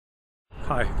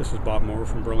Hi, this is Bob Moore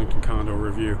from Burlington Condo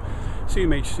Review.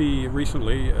 CMHC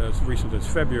recently, as recent as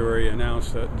February,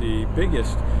 announced that the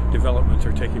biggest developments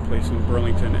are taking place in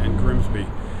Burlington and Grimsby,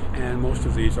 and most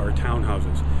of these are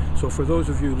townhouses. So for those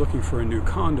of you looking for a new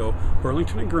condo,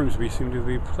 Burlington and Grimsby seem to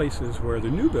be places where the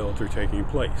new builds are taking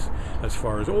place. As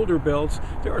far as older builds,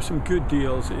 there are some good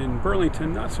deals in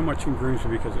Burlington, not so much in Grimsby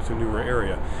because it's a newer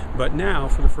area. But now,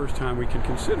 for the first time, we can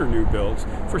consider new builds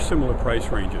for similar price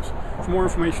ranges. For more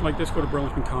information like this, go to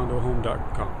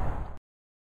burlingtoncondohome.com.